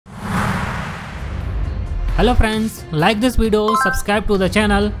Hello friends, like this video, subscribe to the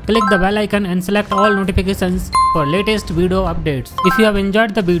channel, click the bell icon and select all notifications for latest video updates. If you have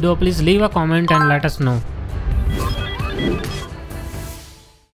enjoyed the video, please leave a comment and let us know.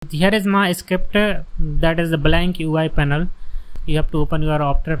 Here is my script, that is the blank UI panel. You have to open your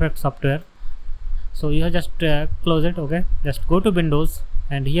After Effects software. So you have just close it, okay? Just go to Windows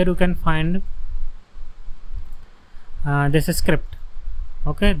and here you can find this script,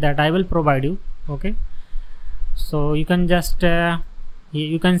 okay, that I will provide you, okay? So you can just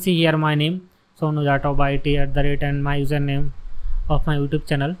you can see here my name Sonu Jatav IT @ and my username of my YouTube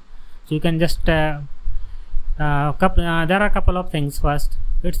channel. So you can just there are a couple of things. First,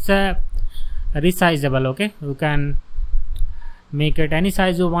 it's resizable, okay? You can make it any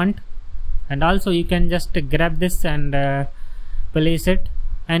size you want, and also you can just grab this and place it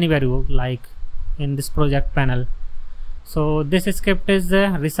anywhere you like in this project panel. So this script is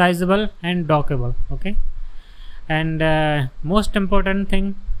resizable and dockable, okay? And most important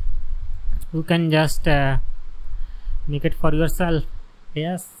thing, you can just make it for yourself,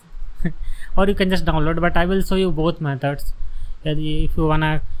 yes. Or you can just download, but I will show you both methods. If you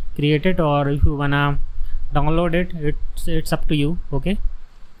wanna create it or if you wanna download it, it's up to you, okay?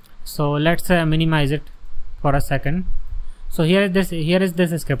 So let's minimize it for a second. So here is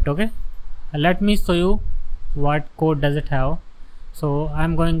this script, okay? Let me show you what code does it have. So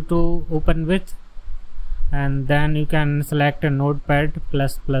I'm going to open with, and then you can select a notepad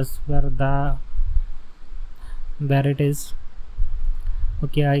 ++ where it is,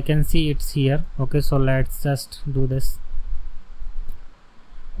 okay? I can see it's here, okay? So let's just do this,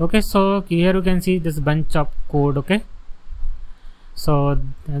 okay? So here you can see this bunch of code, okay? So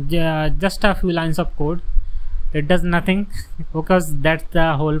just a few lines of code. It does nothing because that's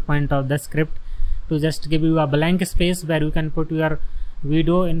the whole point of the script, to just give you a blank space where you can put your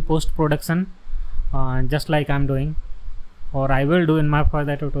video in post-production, just like I'm doing, or I will do in my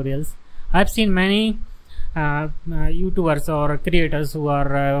further tutorials. I've seen many YouTubers or creators who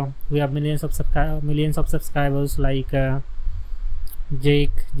have millions of subscribers, like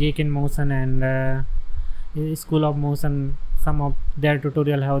Jake in Motion and School of Motion. Some of their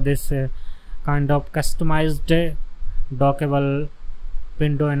tutorial have this kind of customized dockable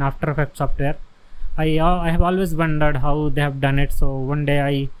window in After Effects software. I have always wondered how they have done it. So one day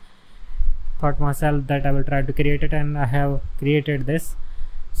I thought myself that I will try to create it, and I have created this.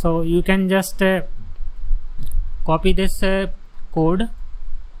 So you can just copy this whole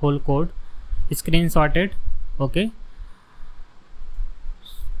code, screenshot it, okay?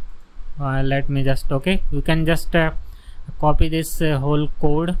 Let me just, okay, you can just copy this whole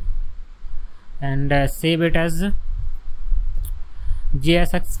code and save it as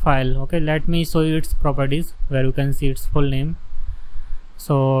JSX file, okay? Let me show you its properties, where you can see its full name.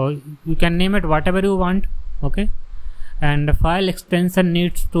 So you can name it whatever you want, okay? And the file extension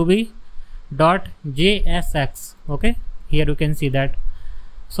needs to be .jsx, okay? Here you can see that.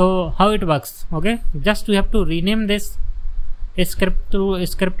 So how it works, okay? Just you have to rename this script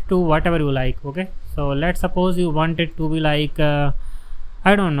to whatever you like, okay? So let's suppose you want it to be like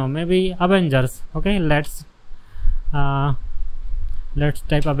I don't know, maybe Avengers, okay? Let's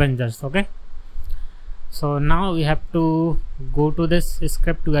type Avengers, okay? So now we have to go to this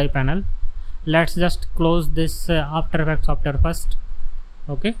script UI panel. Let's just close this After Effects software first,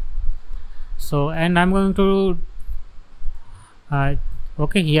 okay? So, and I'm going to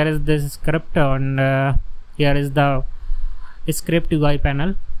okay, here is this script, and here is the script UI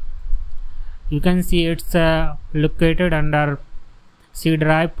panel. You can see it's located under C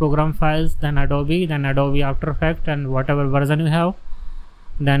drive, program files, then Adobe After Effects, and whatever version you have.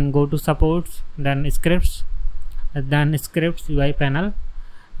 Then go to supports, then scripts, and then scripts UI panel,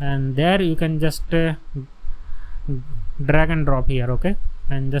 and there you can just drag and drop here, okay?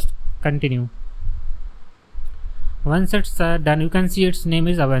 And just continue. Once it's done, you can see its name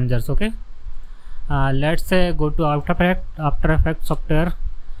is Avengers, okay? Let's go to After Effects software.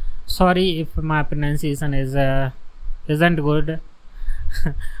 Sorry if my pronunciation isn't good.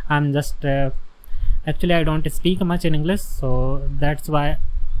 I'm just actually I don't speak much in English, so that's why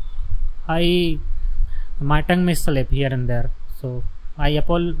my tongue may slip here and there. So I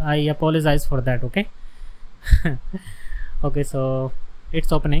apologize for that, okay? Okay, so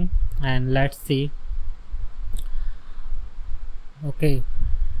it's opening, and let's see. Okay,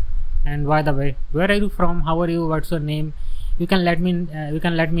 and by the way, where are you from? How are you? What's your name? You can let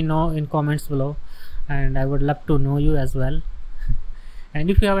me know in comments below, and I would love to know you as well. And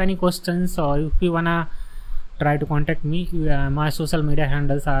if you have any questions, or if you wanna try to contact me, my social media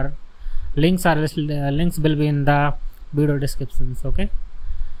handles are links will be in the video descriptions, okay?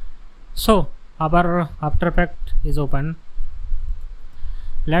 So our After Effects is open.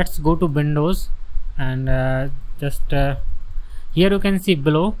 Let's go to Windows and here you can see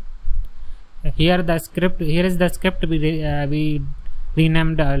below. Here is the script we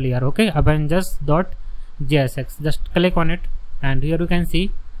renamed earlier. Okay, Avengers.jsx. Just click on it, and here you can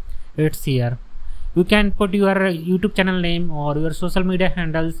see it's here. You can put your YouTube channel name or your social media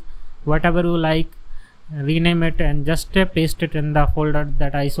handles, whatever you like, rename it and just paste it in the folder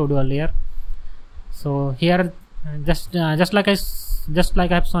that I showed you earlier. So here just like I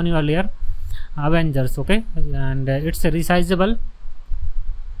have shown you earlier, Avengers. Okay, and it's resizable,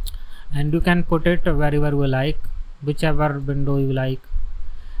 and you can put it wherever you like, whichever window you like.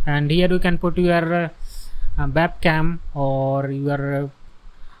 And here you can put your webcam or your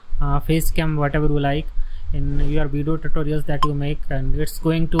face cam, whatever you like, in your video tutorials that you make, and it's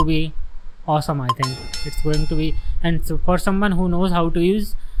going to be awesome. I think it's going to be, and so for someone who knows how to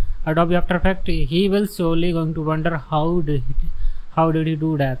use Adobe After Effects, he will surely going to wonder how did he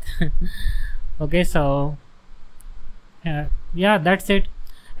do that. Okay, so yeah, that's it.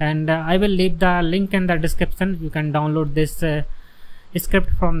 And I will leave the link in the description. You can download this script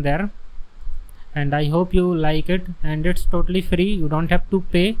from there, and I hope you like it. And it's totally free, you don't have to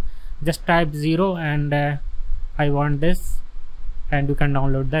pay. Just type 0 and I want this, and you can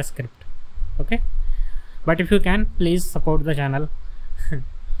download the script. Okay, but if you can, please support the channel.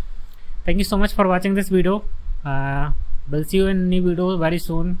 Thank you so much for watching this video. We'll see you in new video very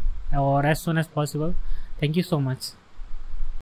soon, or as soon as possible. Thank you so much.